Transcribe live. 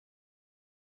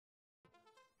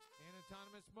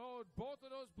autonomous mode. Both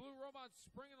of those blue robots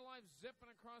springing alive,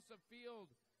 zipping across the field.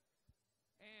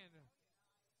 And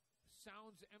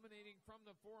sounds emanating from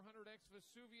the 400X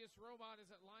Vesuvius robot as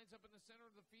it lines up in the center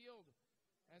of the field.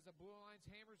 As the Blue Alliance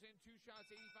hammers in 2 shots,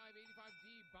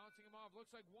 85-85D, bouncing him off.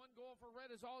 Looks like 1 goal for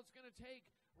Red is all it's going to take.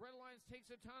 Red Alliance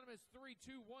takes autonomous. 3,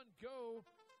 2, 1, go.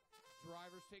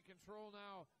 Drivers take control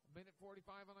now. Minute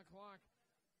 45 on the clock.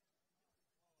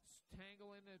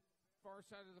 Tangle in the far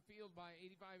side of the field by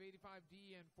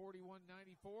 85-85D and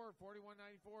 41-94.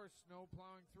 41-94, snow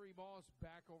plowing 3 balls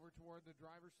back over toward the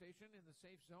driver's station in the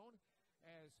safe zone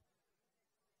as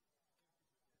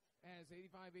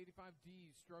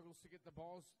 85-85D struggles to get the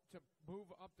balls to move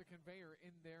up the conveyor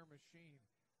in their machine.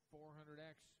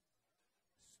 400X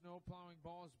snow plowing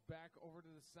balls back over to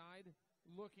the side,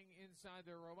 looking inside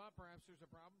their robot. Perhaps there's a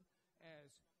problem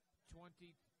as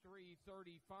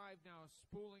 23-35 now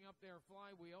spooling up their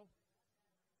flywheel.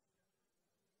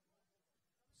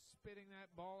 Spitting that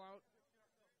ball out.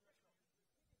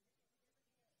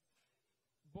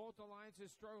 Both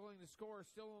alliances struggling to score.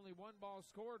 Still only 1 ball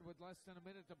scored with less than a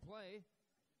minute to play.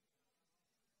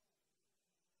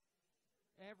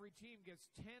 Every team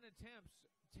gets 10 attempts,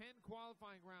 10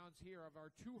 qualifying rounds here of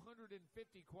our 250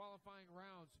 qualifying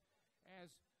rounds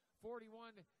as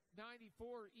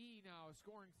 41-94E now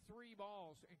scoring 3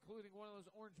 balls, including one of those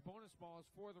orange bonus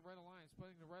balls for the Red Alliance,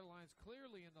 putting the Red Alliance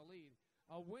clearly in the lead.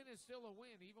 A win is still a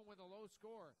win, even with a low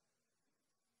score.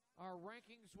 Our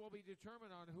rankings will be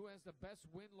determined on who has the best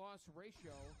win-loss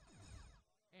ratio.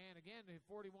 And again,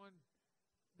 41-94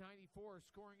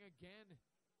 scoring again.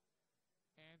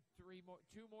 And 2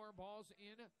 more balls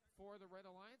in for the Red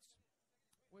Alliance.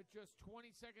 With just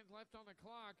 20 seconds left on the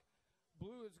clock,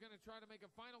 Blue is going to try to make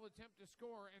a final attempt to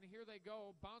score, and here they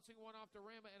go, bouncing one off the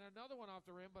rim and another one off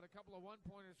the rim, but a couple of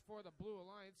one-pointers for the Blue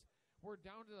Alliance. We're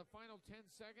down to the final 10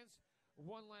 seconds.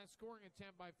 One last scoring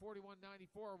attempt by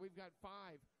 41-94. We've got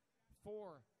 5,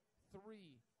 4,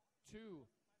 3, 2,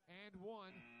 and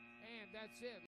 1, and that's it.